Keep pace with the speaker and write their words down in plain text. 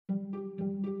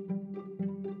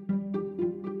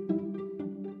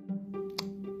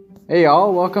Hey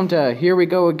y'all, welcome to Here We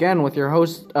Go Again with your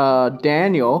host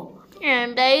Daniel.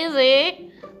 And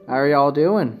Daisy. How are y'all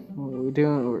doing?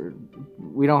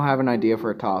 We don't have an idea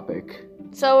for a topic.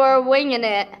 So we're winging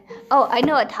it. Oh, I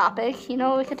know a topic. You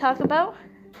know what we could talk about?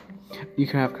 You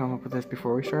can have come up with this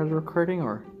before we started recording,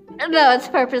 or? No, it's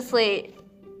purposely.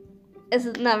 It's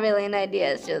not really an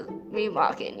idea. It's just me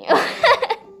mocking you. I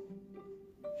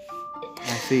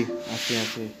see.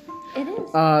 It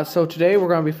is. So today we're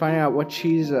gonna be finding out what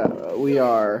cheese we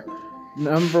are.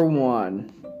 Number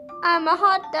 1. I'm a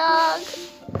hot dog.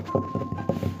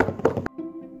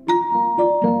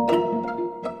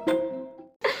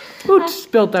 Who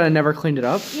spilled that and never cleaned it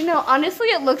up? You know, honestly,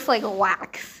 it looks like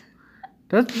wax.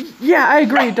 Yeah, I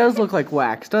agree. It does look like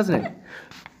wax, doesn't it?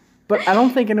 But I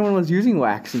don't think anyone was using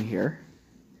wax in here.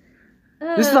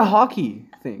 This is a hockey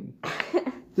thing.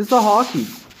 This is a hockey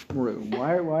room.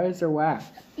 Why is there wax?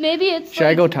 Maybe it's. Should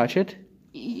I go touch it?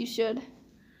 You should.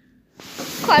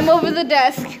 Climb over the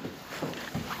desk.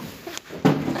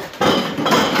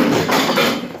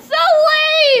 So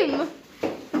lame!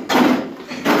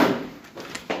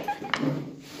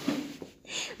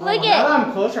 Look Now that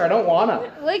I'm closer, I don't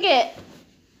wanna. Look it.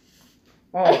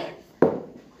 Oh. I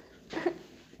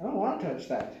don't want to touch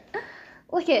that.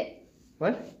 Look it.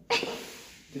 What? Did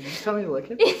you just tell me to lick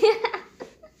it?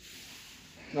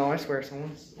 No, I swear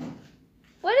someone's...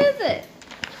 What is it?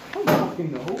 I don't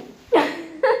fucking know.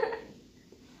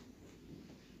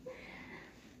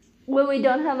 When we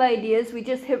don't have ideas, we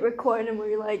just hit record and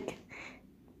we're like...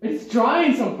 It's dry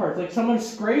in some parts. Like someone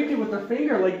scraped it with their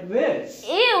finger like this.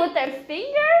 Ew, with their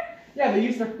finger? Yeah, they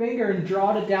used their finger and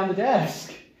drawed it down the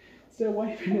desk. Instead of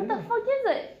wiping it What the out. fuck is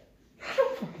it? I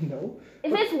don't fucking know.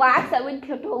 If it's wax, I would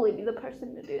totally be the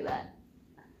person to do that.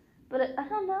 But I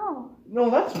don't know. No,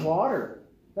 that's water.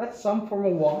 That's some form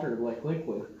of water, like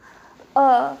liquid.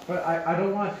 But I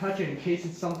don't want to touch it in case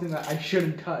it's something that I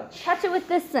shouldn't touch. Touch it with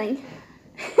this thing.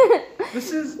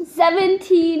 This is...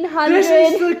 1700. This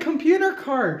is the computer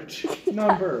card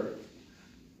number.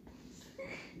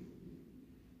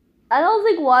 I don't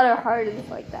think water hardens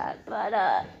like that, but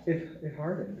It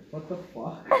hardened. What the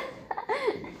fuck?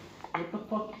 What the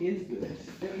fuck is this?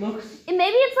 It looks... Maybe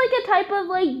it's like a type of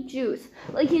like juice.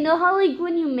 Like, you know how like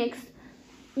when you mix,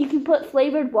 you can put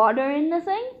flavored water in the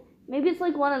thing? Maybe it's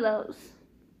like one of those.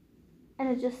 And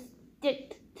it just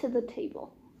sticked to the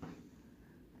table.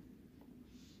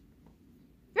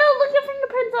 No, look, your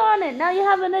fingerprints are on it. Now you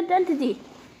have an identity.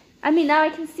 Now I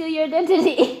can steal your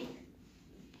identity.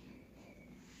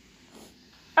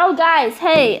 Oh, guys,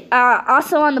 hey,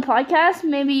 also on the podcast,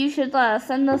 maybe you should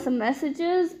send us some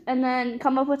messages and then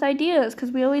come up with ideas,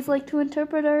 because we always like to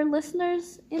interpret our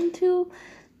listeners into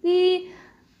the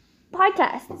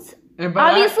podcasts.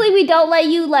 Obviously, we don't let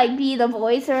you, be the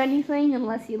voice or anything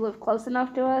unless you live close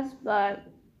enough to us, but,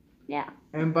 yeah.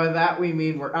 And by that we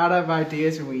mean we're out of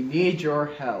ideas and we need your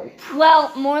help.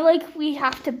 Well, more like we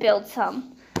have to build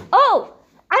some. Oh!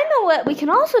 I know what we can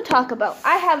also talk about.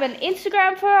 I have an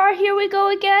Instagram for our Here We Go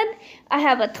Again. I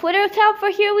have a Twitter account for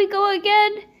Here We Go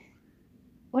Again.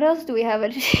 What else do we have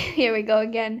at Here We Go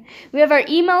Again? We have our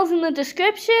emails in the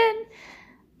description.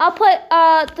 I'll put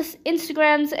the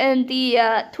Instagrams and the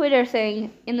Twitter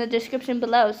thing in the description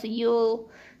below so you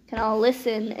can all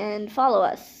listen and follow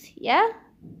us. Yeah?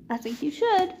 I think you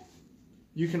should.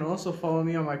 You can also follow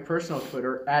me on my personal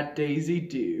Twitter at Daisy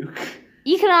Duke.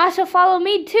 You can also follow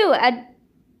me too at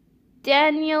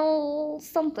Daniel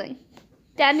something.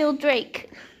 Daniel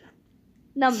Drake.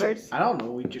 Numbers. I don't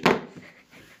know.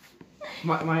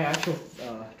 My actual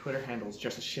Twitter handle is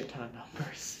just a shit ton of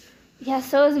numbers. Yeah,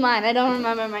 so is mine. I don't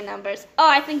remember my numbers. Oh,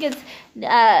 I think it's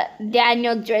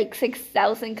Daniel Drake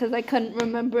 6000 because I couldn't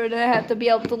remember it. I had to be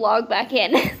able to log back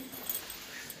in.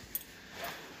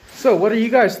 So, what are you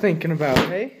guys thinking about,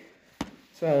 hey?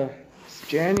 So, it's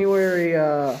January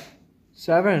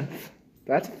 7th.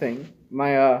 That's a thing.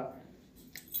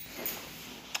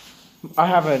 I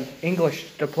have an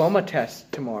English diploma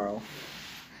test tomorrow.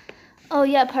 Oh,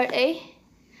 yeah, part A?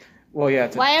 Well, yeah.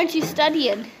 Why aren't you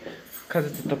studying? Because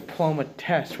it's a diploma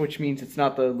test, which means it's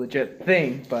not the legit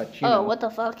thing, but you know. Oh, what the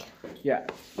fuck? Yeah.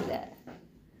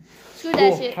 Screw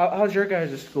that shit. How's your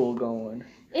guys' school going?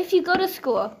 If you go to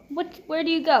school, where do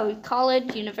you go?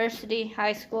 College, university,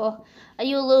 high school? Are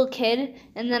you a little kid?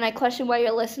 And then I question why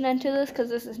you're listening to this, because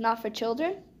this is not for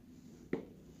children.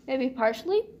 Maybe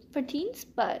partially for teens,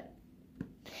 but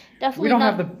definitely we don't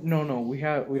not.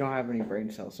 We don't have any brain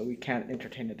cells, so we can't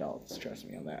entertain adults. Trust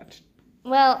me on that.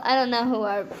 Well, I don't know who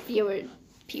our viewer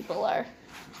people are,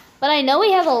 but I know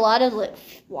we have a lot of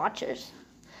watchers.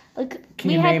 Like,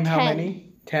 Can you name how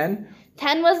many? 10?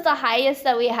 10 was the highest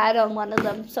that we had on one of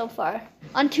them so far.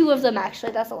 On 2 of them,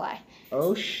 actually. That's a lie.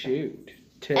 Oh, shoot.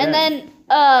 10. And then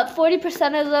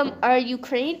 40% of them are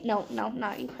Ukraine. No,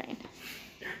 not Ukraine.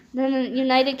 Then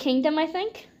United Kingdom, I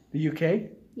think. The UK?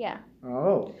 Yeah.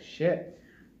 Oh, shit.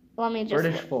 Let me just...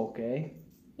 British folk, eh?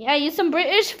 Yeah, use some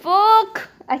British folk.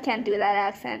 I can't do that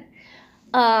accent.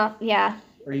 Yeah.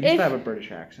 Or you used to have a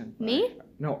British accent. Me?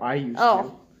 No, I used to.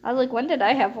 Oh. I was like, when did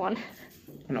I have one?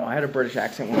 No, I had a British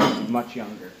accent when I was much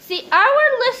younger. See,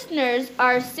 our listeners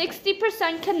are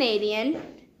 60% Canadian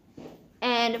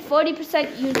and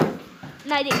 40%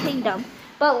 United Kingdom.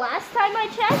 But last time I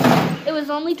checked, it was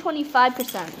only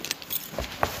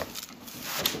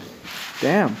 25%.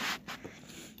 Damn.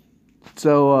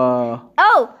 So,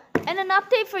 Oh, and an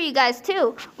update for you guys,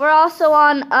 too. We're also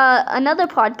on another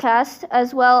podcast,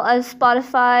 as well as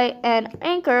Spotify and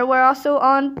Anchor. We're also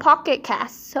on Pocket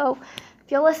Cast. So,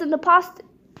 if you listen to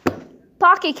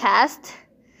Pocket Cast,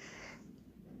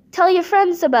 tell your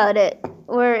friends about it.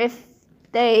 Or if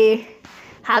they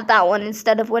have that one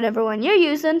instead of whatever one you're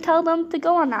using, tell them to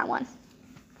go on that one.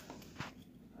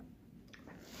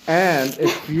 and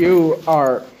if you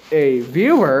are a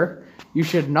viewer, you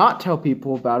should not tell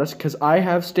people about us because I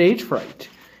have stage fright.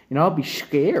 And I'll be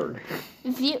scared.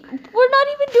 We're not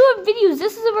even doing videos.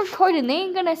 This is a recording. They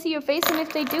ain't gonna see your face, and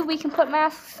if they do, we can put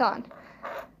masks on.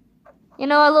 You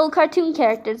know, our little cartoon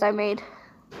characters I made.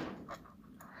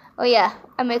 Oh yeah,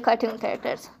 I made cartoon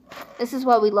characters. This is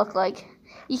what we look like.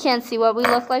 You can't see what we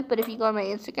look like, but if you go on my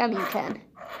Instagram, you can.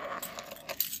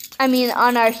 I mean,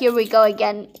 on our Here We Go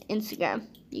Again Instagram,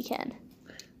 you can.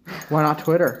 Why not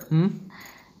Twitter?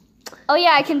 Oh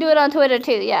yeah, I can do it on Twitter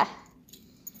too, yeah.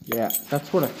 Yeah,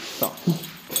 that's what I thought.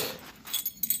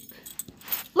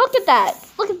 Look at that.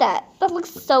 Look at that. That looks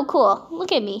so cool.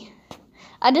 Look at me.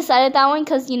 I decided that one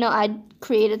because, you know, I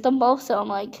created them both, so I'm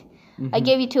like, I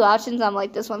gave you 2 options. I'm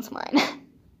like, this one's mine.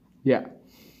 Yeah.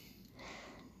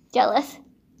 Jealous?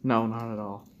 No, not at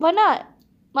all. Why not?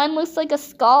 Mine looks like a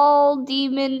skull,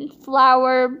 demon,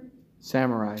 flower.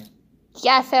 Samurai.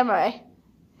 Yeah, samurai.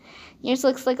 Yours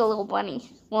looks like a little bunny.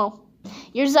 Well,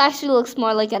 yours actually looks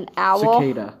more like an owl.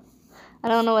 Cicada. I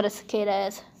don't know what a cicada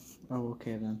is. Oh,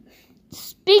 okay then.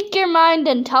 Speak your mind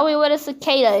and tell me what a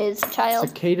cicada is, child.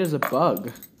 Cicada's a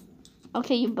bug.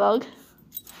 Okay, you bug.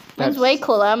 That's- Mine's way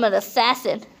cooler. I'm an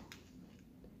assassin.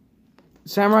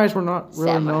 Samurais were not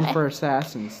really known Samurai. for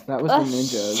assassins. That was Oh, the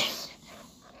ninjas.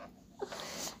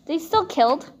 They still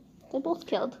killed. They both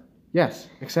killed. Yes,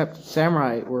 except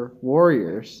samurai were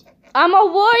warriors. I'm a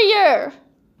warrior.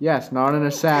 Yes, not an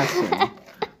assassin.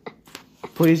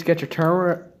 Please get your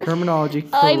terminology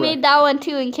correct. I made that one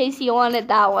too in case you wanted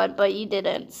that one, but you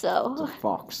didn't, so.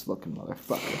 Fox-looking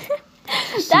motherfucker.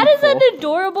 That is an Deceitful.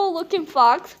 adorable looking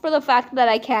fox for the fact that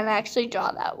I can't actually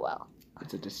draw that well.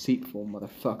 It's a deceitful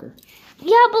motherfucker.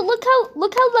 Yeah, but look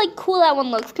how like cool that one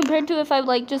looks compared to if I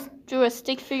like just drew a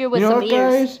stick figure with You know some what,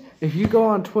 ears. guys? If you go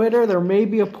on Twitter, there may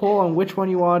be a poll on which one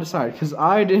you want to decide. Because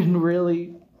it didn't really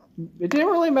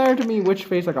matter to me which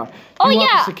face I got. Oh, you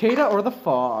want yeah. the cicada or the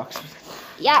fox?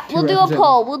 Yeah, we'll do a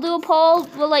represent- poll.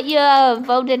 We'll let you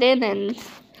vote it in and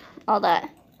all that.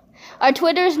 Our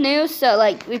Twitter's new, so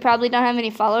like we probably don't have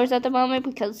any followers at the moment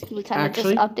because we kind of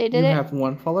Actually, just updated you it. have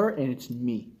one follower, and it's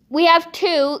me. We have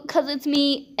 2 because it's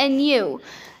me and you.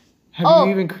 Have Oh.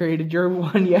 you even created your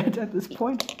one yet at this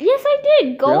point? Yes, I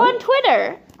did. Go Really? on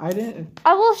Twitter. I didn't.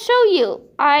 I will show you.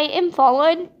 I am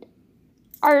following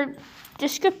our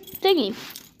descript thingy.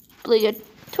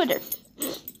 Twitter.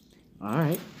 All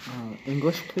right.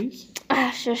 English, please.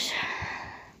 Shush.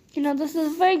 You know, this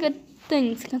is very good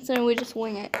things considering we just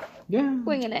wing it. Yeah.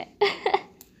 Winging it.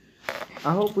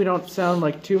 I hope we don't sound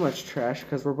like too much trash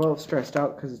because we're both stressed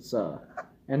out because it's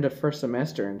end of first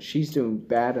semester and she's doing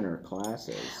bad in her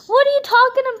classes. What are you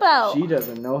talking about? She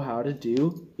doesn't know how to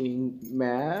do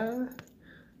math.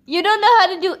 You don't know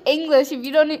how to do English if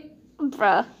you don't...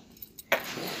 Bruh.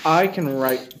 I can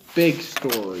write big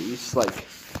stories, like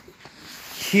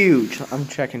huge. I'm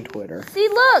checking Twitter. See,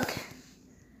 look.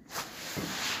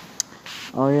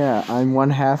 Oh yeah, I'm one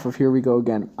half of Here We Go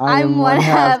Again. I I'm am one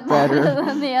half better.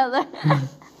 than the other.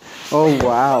 Oh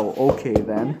wow. Okay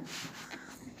then.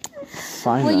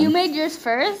 Fine. Well, then. you made yours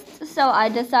first, so I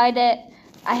decided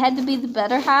I had to be the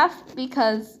better half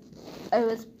because I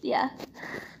was, yeah.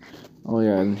 Oh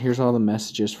yeah, and here's all the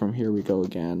messages from Here We Go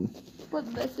Again. What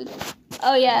message?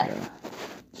 Oh, yeah.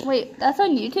 Wait, that's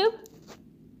on YouTube?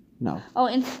 No, Oh,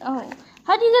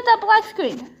 how do you get that black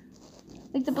screen?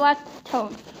 Like the black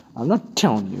tone. I'm not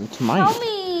telling you. It's mine. Tell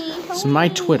me. It's my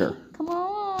Twitter. Come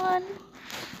on.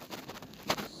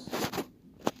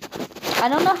 I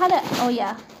don't know how to. Oh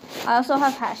yeah. I also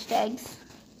have hashtags.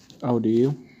 Oh, do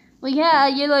you? Well, yeah,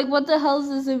 you're like, what the hell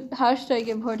is this hashtag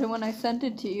important when I sent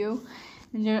it to you?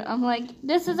 And I'm like,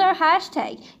 this is our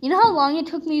hashtag. You know how long it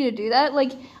took me to do that?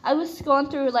 Like, I was going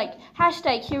through, like,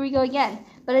 hashtag, here we go again.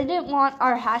 But I didn't want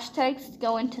our hashtags to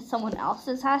go into someone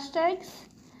else's hashtags.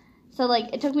 So,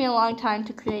 like, it took me a long time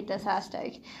to create this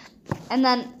hashtag. And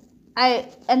then I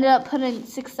ended up putting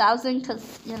 6,000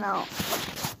 because, you know,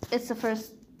 it's the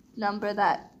first number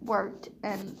that worked.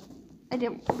 And I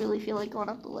didn't really feel like going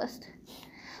up the list.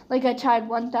 Like, I tried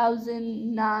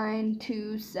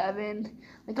 1,927,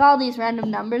 like, all these random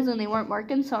numbers, and they weren't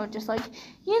working, so I'm just like,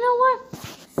 you know what,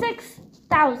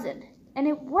 6,000, and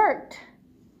it worked.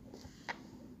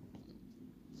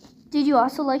 Did you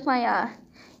also like my,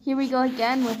 here we go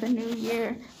again with a new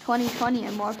year, 2020,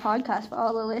 and more podcasts for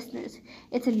all the listeners.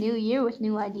 It's a new year with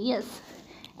new ideas,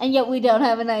 and yet we don't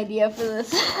have an idea for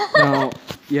this. No,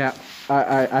 yeah,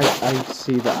 I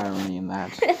see the irony in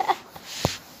that.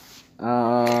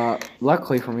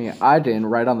 Luckily for me, I didn't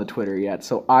write on the Twitter yet,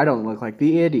 so I don't look like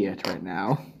the idiot right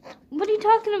now. What are you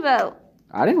talking about?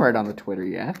 I didn't write on the Twitter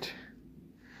yet.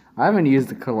 I haven't used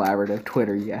the collaborative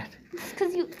Twitter yet. It's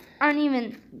because you aren't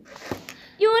even...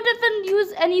 You wouldn't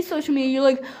use any social media. You're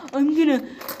like, I'm gonna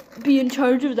be in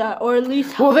charge of that, or at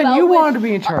least help Well, then out you with... wanted to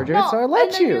be in charge of it, so I let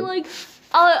and then you. You're like,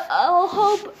 I'll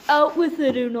help out with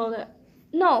it and all that.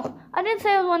 No, I didn't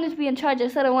say I wanted to be in charge. I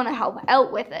said I want to help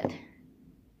out with it.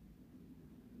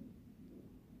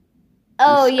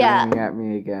 Oh, yeah. Screaming at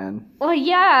me again. Well,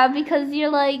 yeah, because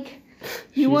you're like,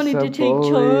 you wanted to take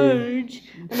charge.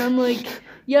 And I'm like,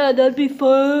 yeah, that'd be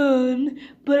fun.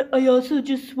 But I also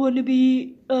just want to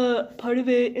be part of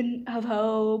it and have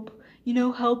help. You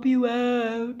know, help you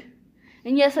out.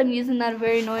 And yes, I'm using that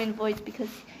very annoying voice because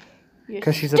you're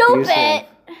stupid. She's abusive.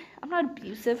 I'm not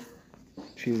abusive.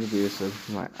 She's abusive.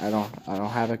 I don't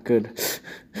have a good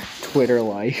Twitter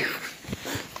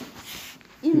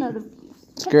life. You're not abusive.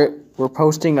 We're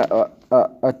posting a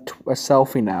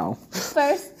selfie now.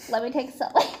 First, let me take a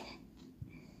selfie.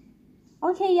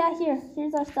 Okay, yeah,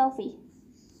 here's our selfie.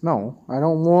 No, I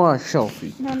don't want a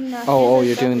selfie. No. Oh,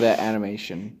 you're doing the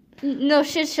animation. No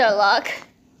shit, Sherlock.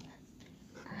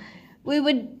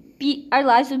 Our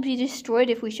lives would be destroyed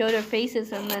if we showed our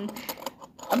faces, and then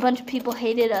a bunch of people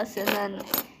hated us, and then,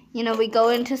 you know, we go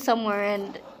into somewhere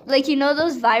and, like, you know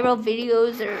those viral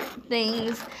videos or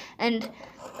things, and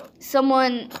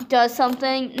someone does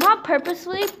something, not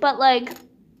purposely, but, like,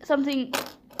 something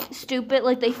stupid,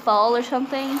 like they fall or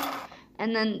something,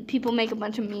 and then people make a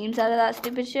bunch of memes out of that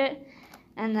stupid shit,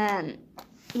 and then,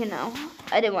 you know,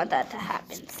 I didn't want that to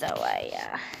happen, so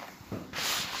I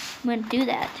wouldn't do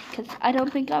that, because I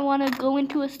don't think I want to go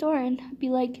into a store and be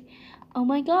like, oh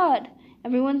my god,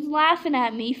 everyone's laughing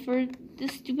at me for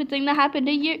this stupid thing that happened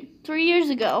 3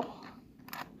 years ago.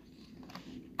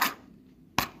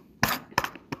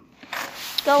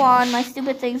 Go on, my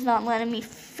stupid thing's not letting me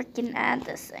freaking add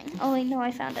this thing. Oh wait, no,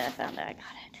 I found it, I got it.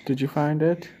 Did you find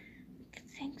it? I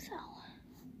think so.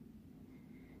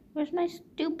 Where's my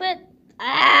stupid...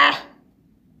 Ah!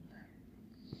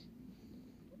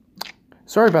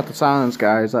 Sorry about the silence,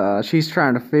 guys. She's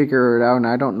trying to figure it out, and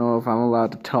I don't know if I'm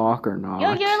allowed to talk or not.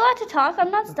 Yo, you're allowed to talk. I'm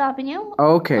not stopping you.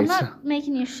 Okay. I'm not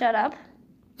making you shut up.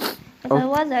 If I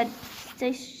was, I'd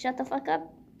say shut the fuck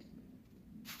up.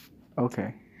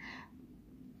 Okay.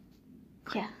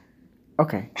 Yeah.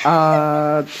 Okay.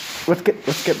 Let's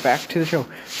get back to the show.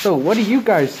 So, what do you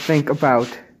guys think about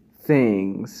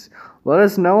things? Let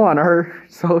us know on our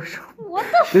social. What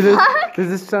the fuck? Does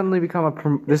this suddenly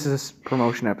become this is a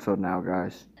promotion episode now,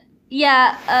 guys?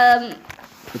 Yeah.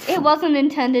 It wasn't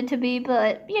intended to be,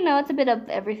 but you know, it's a bit of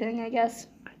everything, I guess.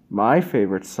 My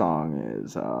favorite song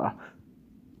is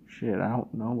shit. I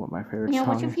don't know what my favorite song is. Yeah,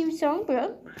 what's your favorite song,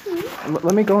 bro?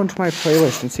 Let me go into my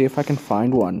playlist and see if I can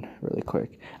find one really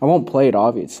quick. I won't play it,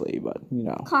 obviously, but you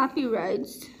know.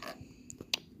 Copyrights.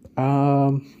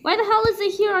 Why the hell is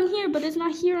it here on here, but it's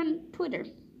not here on Twitter?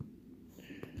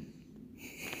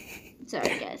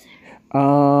 Sorry, guys.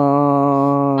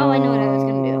 Oh, I know what I was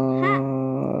gonna do.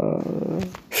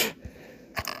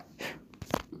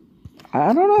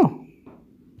 I don't know.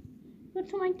 Go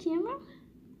to my camera?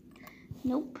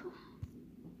 Nope.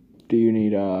 Do you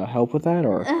need help with that,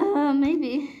 or?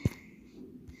 Maybe.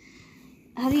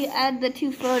 How do you add the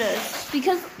two photos?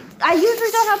 Because I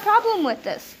usually don't have problem with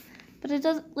this. But it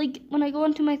does, like, when I go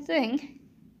into my thing.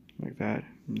 Like that.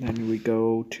 And then we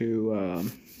go to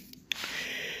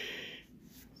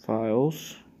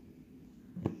files.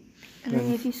 And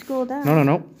then if you scroll down.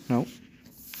 No.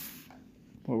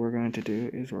 What we're going to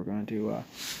do is we're going to do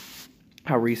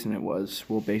how recent it was.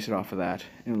 We'll base it off of that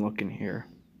and look in here.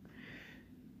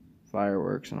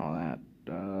 Fireworks and all that.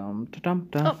 Oh,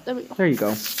 there we go. There you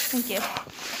go. Thank you.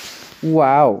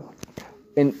 Wow.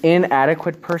 An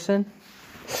inadequate person?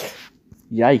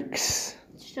 Yikes.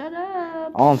 Shut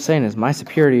up. All I'm saying is my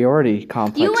superiority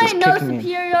complex You is ain't no kicking in.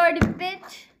 superiority,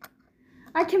 bitch.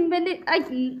 I can bend it. I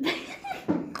can.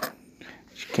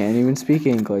 She can't even speak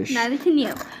English. Neither can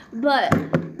you. But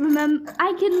remember,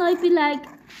 I can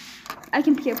I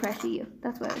can peer pressure you.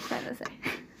 That's what I was trying to say.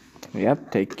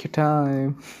 Yep, take your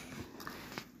time.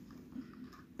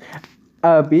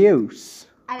 Abuse.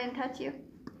 I didn't touch you.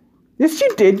 Yes,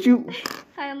 you did.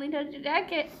 I only touched your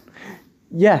jacket.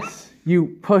 Yes,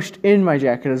 you pushed in my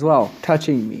jacket as well,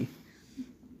 touching me.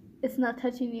 It's not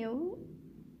touching you.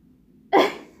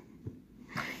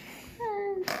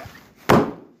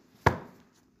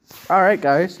 All right,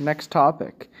 guys. Next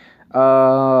topic.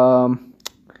 What's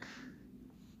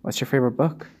your favorite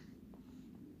book?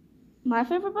 My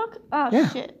favorite book? Oh, Yeah.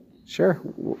 shit. Sure.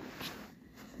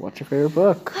 What's your favorite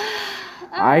book?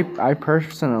 I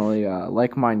personally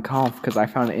like Mein Kampf because I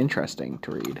found it interesting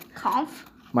to read. Kampf?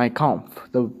 Mein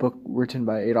Kampf, the book written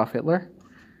by Adolf Hitler.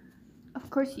 Of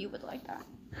course you would like that.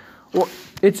 Well,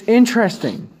 it's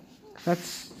interesting.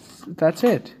 That's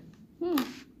it.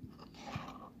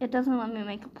 It doesn't let me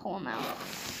make a poll now.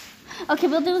 Okay,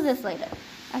 we'll do this later.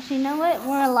 Actually, you know what?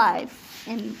 We're alive.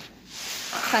 And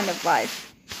kind of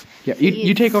live. Yeah,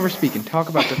 you take over speaking. Talk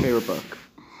about your favorite book.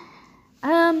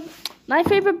 My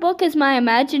favorite book is My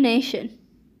Imagination.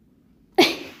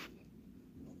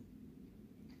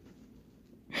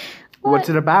 What's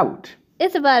it about?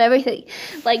 It's about everything.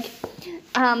 Like,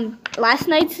 last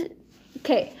night's...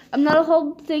 Okay, I'm not a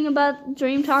whole thing about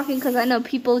dream talking because I know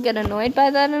people get annoyed by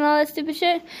that and all that stupid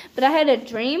shit. But I had a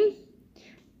dream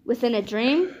within a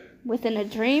dream within a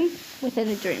dream within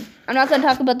a dream. I'm not going to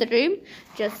talk about the dream.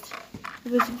 Just,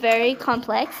 it was very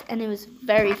complex and it was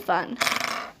very fun.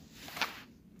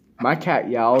 My cat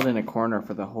yelled in a corner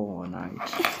for the whole night.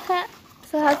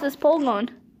 So how's this poll going?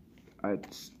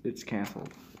 It's canceled.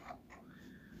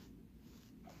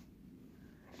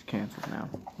 It's canceled now.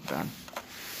 I'm done.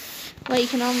 Well, you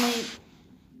can only...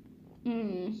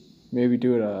 Maybe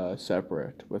do it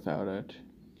separate without it.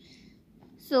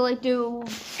 So, like, do...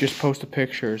 Just post the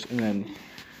pictures and then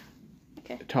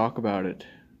Okay. talk about it.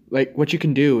 Like, what you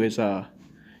can do is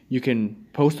you can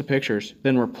post the pictures,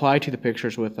 then reply to the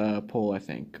pictures with a poll, I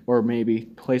think. Or maybe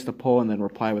place the poll and then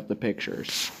reply with the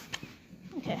pictures.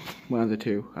 Okay. One of the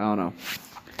two. I don't know.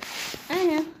 I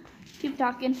don't know. Keep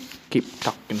talking. Keep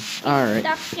talking. All right.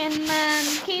 Talking, man.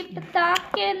 Keep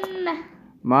talking.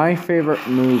 My favorite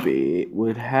movie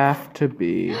would have to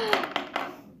be...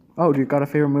 Oh, do you got a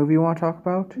favorite movie you want to talk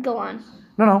about? Go on.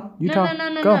 No, you talk.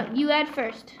 No. You add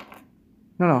first.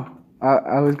 No.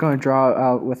 I was going to draw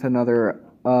out with another,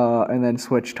 and then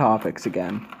switch topics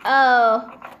again.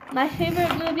 Oh, my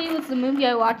favorite movie was the movie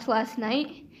I watched last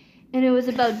night, and it was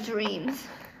about dreams.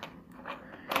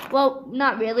 Well,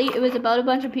 not really. It was about a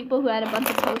bunch of people who had a bunch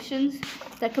of potions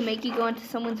that could make you go into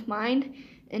someone's mind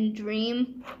and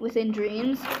dream within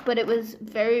dreams. But it was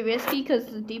very risky because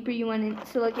the deeper you went in,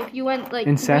 so like if you went like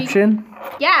Inception?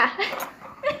 Yeah.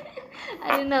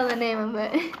 I didn't know the name of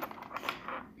it.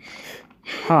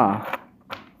 Huh.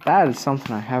 That is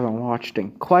something I haven't watched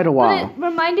in quite a while. But it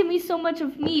reminded me so much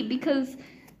of me because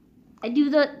I do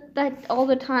that all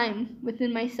the time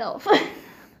within myself.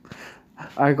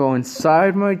 I go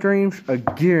inside my dreams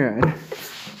again.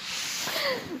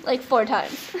 Like 4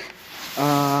 times.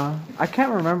 I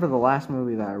can't remember the last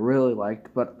movie that I really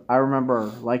liked, but I remember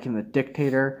liking The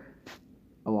Dictator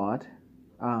a lot.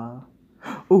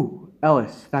 Ooh,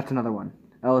 Ellis. That's another one.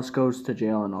 Ellis Goes to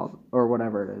Jail and all, or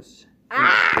whatever it is.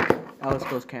 Ellis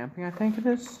Goes Camping, I think it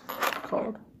is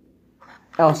called.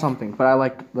 Ellis something, but I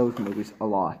liked those movies a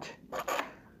lot.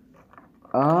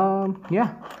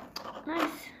 Yeah.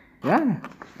 Nice. Yeah,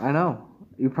 I know.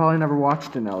 You probably never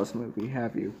watched an Ellis movie,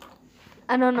 have you?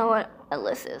 I don't know what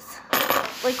Ellis is.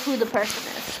 Like who the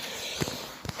person is.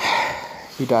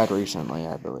 He died recently,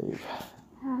 I believe.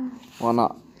 Well,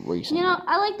 not recently. You know,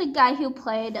 I like the guy who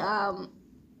played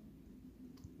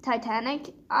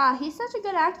Titanic. He's such a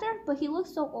good actor, but he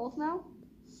looks so old now.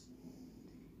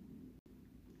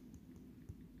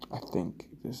 I think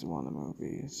this is one of the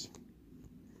movies.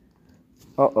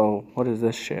 Uh-oh, what is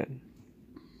this shit?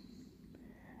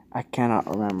 I cannot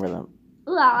remember them.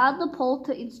 Ooh, I'll add the poll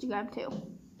to Instagram too.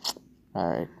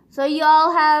 Alright. So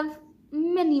y'all have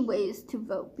many ways to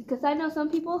vote. Because I know some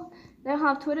people, they don't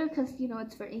have Twitter because, you know,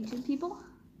 it's for ancient people.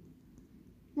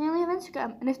 They only have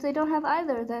Instagram. And if they don't have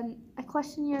either, then I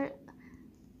question your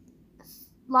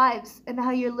lives and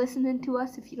how you're listening to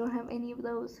us if you don't have any of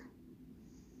those.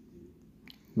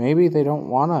 Maybe they don't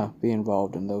want to be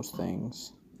involved in those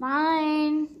things.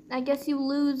 Fine. I guess you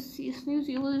lose. You snooze,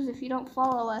 you lose if you don't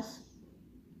follow us.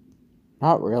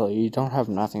 Not really. You don't have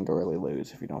nothing to really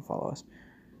lose if you don't follow us.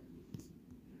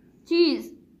 Jeez.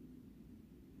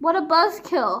 What a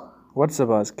buzzkill. What's a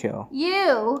buzzkill?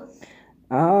 You.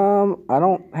 I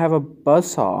don't have a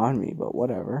buzzsaw on me, but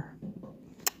whatever.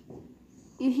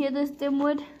 You hear this,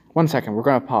 Dimwood? 1 second, we're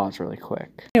gonna pause really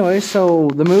quick. Anyway, so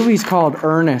the movie's called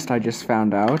Ernest, I just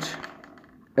found out.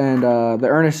 And the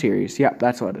Ernest series, yeah,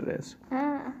 that's what it is.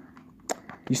 Ah.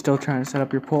 You still trying to set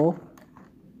up your poll?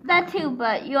 That too,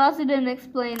 but you also didn't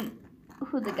explain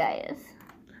who the guy is.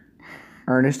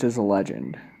 Ernest is a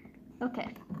legend.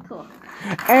 Okay, cool.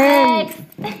 And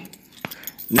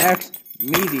next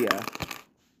media.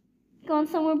 Going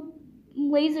somewhere,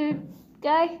 laser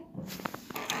guy?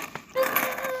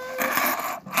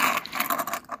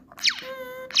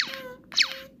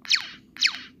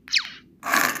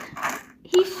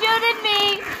 He shooted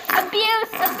me!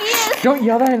 Abuse! Abuse! Don't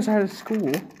yell that inside of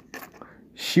school.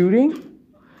 Shooting?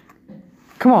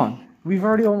 Come on, we've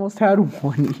already almost had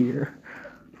one here.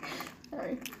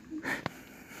 Sorry.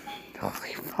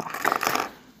 Holy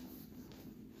fuck.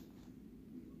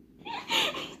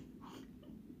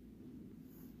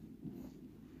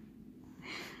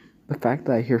 The fact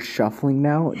that I hear shuffling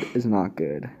now is not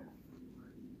good.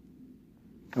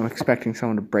 I'm expecting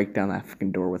someone to break down that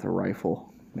fucking door with a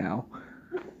rifle now.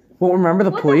 Well, remember the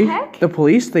What the police? heck? The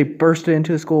police, they bursted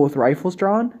into the school with rifles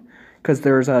drawn because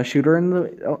there was a shooter in the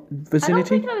I don't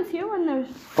vicinity. think I was here when there's...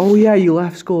 Oh yeah, you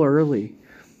left school early.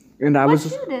 And I What was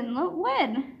shooting?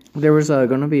 When? there was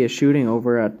going to be a shooting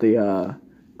over at the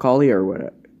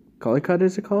Collicut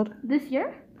is it called? This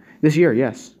year? This year,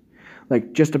 yes.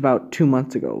 Like just about 2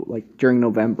 months ago, like during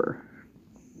November.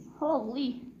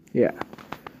 Holy. Yeah.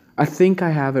 I think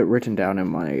I have it written down in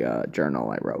my journal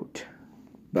I wrote.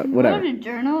 But You whatever. wrote a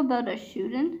journal about a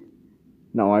shooting?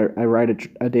 No, I write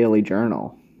a daily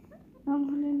journal. I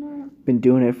didn't know. Been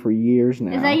doing it for years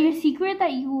now. Is that your secret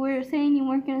that you were saying you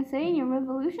weren't going to say in your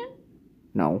revolution?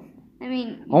 No. I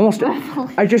mean... Almost.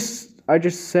 revolution. I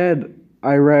just said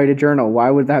I write a journal. Why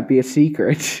would that be a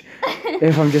secret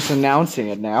if I'm just announcing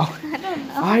it now? I don't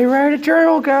know. I write a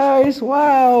journal, guys.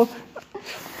 Wow.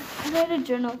 I write a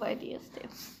journal of ideas, too.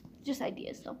 Just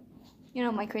ideas, though. You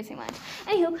know, my crazy mind.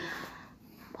 Anywho.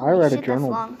 I write a Shit, journal.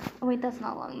 That's long. Oh, wait, that's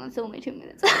not long. That's only 2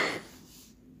 minutes.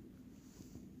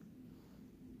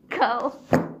 Go.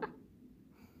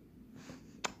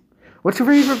 What's your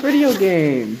favorite video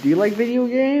game? Do you like video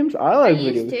games? I like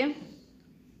video used games. to.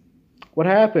 What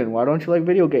happened? Why don't you like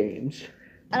video games?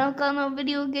 I don't got no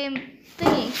video game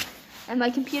thingy. And my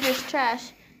computer's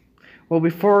trash. Well,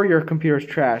 before your computer's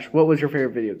trash, what was your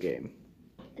favorite video game?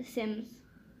 The Sims.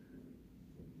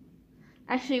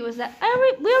 Actually, was that...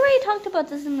 we already talked about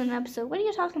this in an episode. What are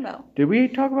you talking about? Did we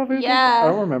talk about video Yeah. games? I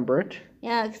don't remember it.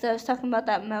 Yeah, because I was talking about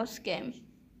that mouse game.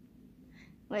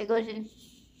 Where it goes in...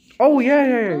 Oh, yeah,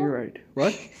 you're right.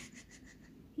 What?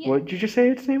 Yeah. What did you just say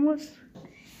its name was?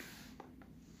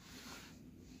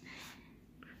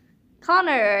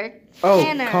 Connor. Oh,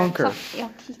 Tanner, Conquer.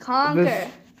 Conquer. The-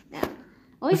 Yeah.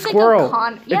 Always The think of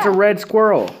squirrel. Yeah. It's a red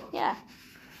squirrel. Yeah.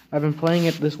 I've been playing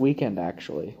it this weekend,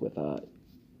 actually, with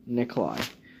Nikolai.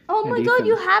 Oh And my god, Ethan.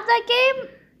 you have that game?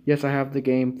 Yes, I have the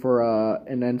game for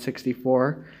an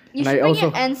N64. You And should I bring also-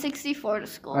 your N64 to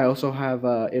school. I also have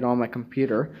it on my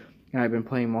computer, and I've been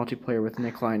playing multiplayer with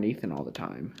Nikolai and Ethan all the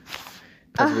time.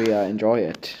 Because we enjoy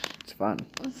it. It's fun.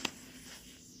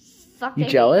 Fuck, You I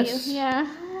hate jealous? you. Yeah,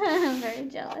 I'm very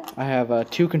jealous. I have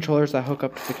 2 controllers that hook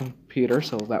up to the computer,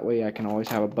 so that way I can always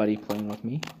have a buddy playing with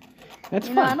me. It's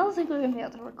You know, I fun. don't think we're gonna be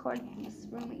able to record in this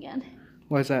room again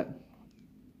Why is that?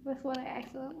 with what I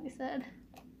accidentally said.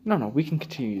 No, we can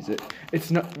continue to use it. It's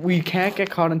not. We can't get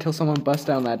caught until someone busts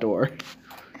down that door.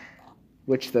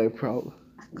 Which the pro.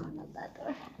 I'm going out that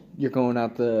door. You're going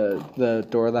out the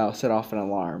door that'll set off an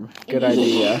alarm. Good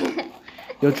idea.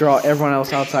 You'll draw everyone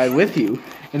else outside with you,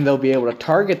 and they'll be able to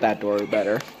target that door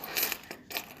better.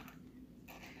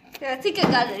 Yeah, I think I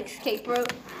got an escape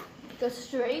route. Go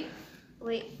straight.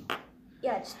 Wait.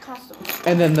 Yeah, just toss them.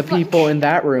 And then the people in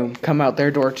that room come out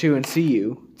their door too and see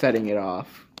you setting it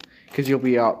off. Because you'll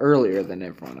be out earlier than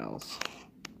everyone else.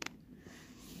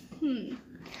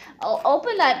 I'll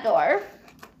open that door.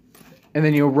 And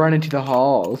then you'll run into the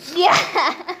halls.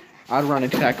 Yeah. I'd run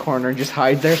into that corner and just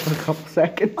hide there for a couple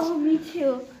seconds. Oh, me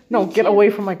too. No, Me get too. away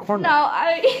from my corner. No,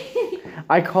 I...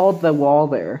 I called the wall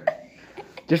there.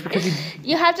 Just because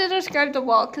You have to describe the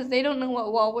wall because they don't know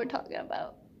what wall we're talking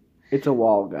about. it's a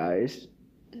wall, guys.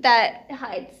 That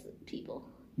hides people.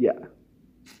 Yeah.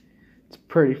 It's a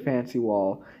pretty fancy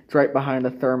wall. It's right behind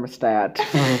a thermostat.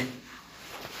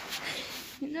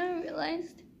 You never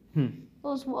realized?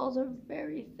 Those walls are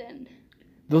very thin.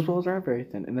 Those walls are very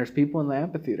thin, and there's people in the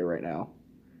amphitheater right now.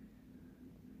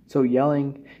 So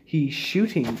yelling, "He's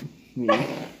shooting me,"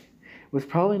 was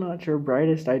probably not your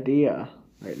brightest idea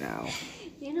right now.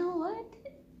 You know what?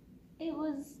 It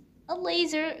was a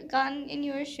laser gun, and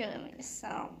you were shooting me,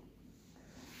 so.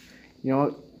 You know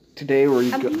what? Today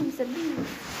we're Abuse.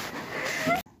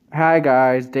 Hi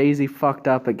guys, Daisy fucked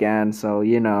up again, so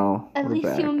you know. At we're least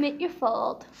back. you admit your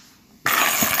fault.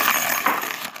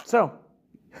 So,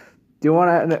 do you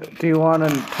wanna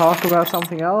talk about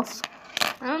something else?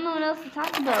 I don't know what else to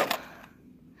talk about.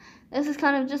 This is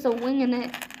kind of just a winging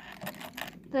it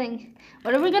thing.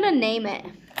 What are we gonna name it?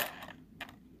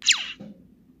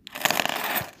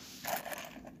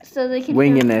 So they can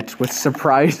Winging it with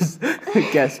surprise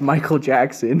guest Michael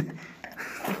Jackson.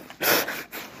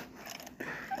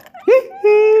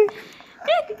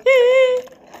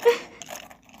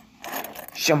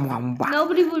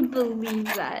 Nobody would believe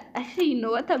that. Actually, you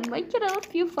know what? That might get a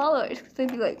few followers because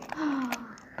they'd be like, "Oh,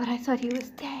 but I thought he was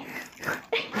dead."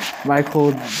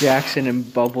 Michael Jackson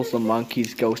and Bubbles the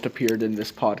Monkey's ghost appeared in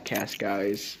this podcast,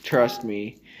 guys. Trust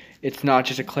me, it's not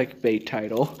just a clickbait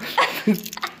title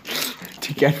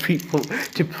to get people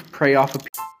to prey off of.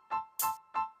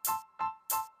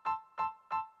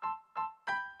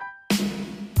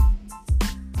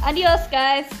 Adios,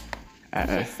 guys.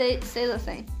 Say the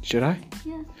thing. Should I?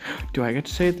 Yeah. Do I get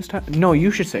to say it this time? No, you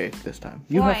should say it this time.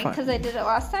 You Why? have fun. Because I did it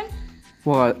last time?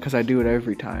 Well, because I do it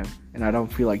every time, and I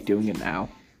don't feel like doing it now.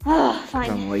 Oh, 'Cause fine.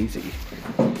 I'm lazy.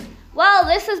 Well,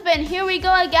 this has been Here We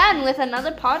Go Again with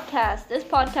another podcast. This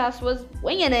podcast was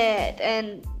Winging It.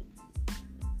 And,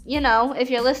 you know, if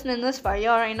you're listening this far, you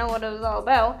already know what it was all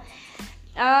about.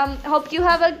 Hope you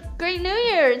have a great New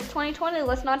Year. It's 2020.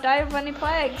 Let's not die of any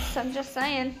plagues. I'm just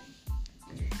saying.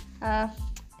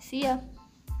 See ya.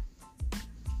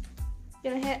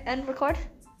 Gonna hit end record?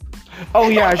 Oh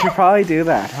yeah, I should probably do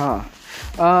that,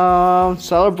 huh?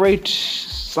 Celebrate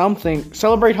something.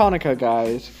 Celebrate Hanukkah,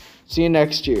 guys. See you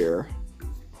next year.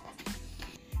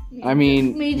 I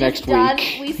mean, Me, next Dad,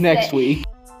 week. we Next say- week.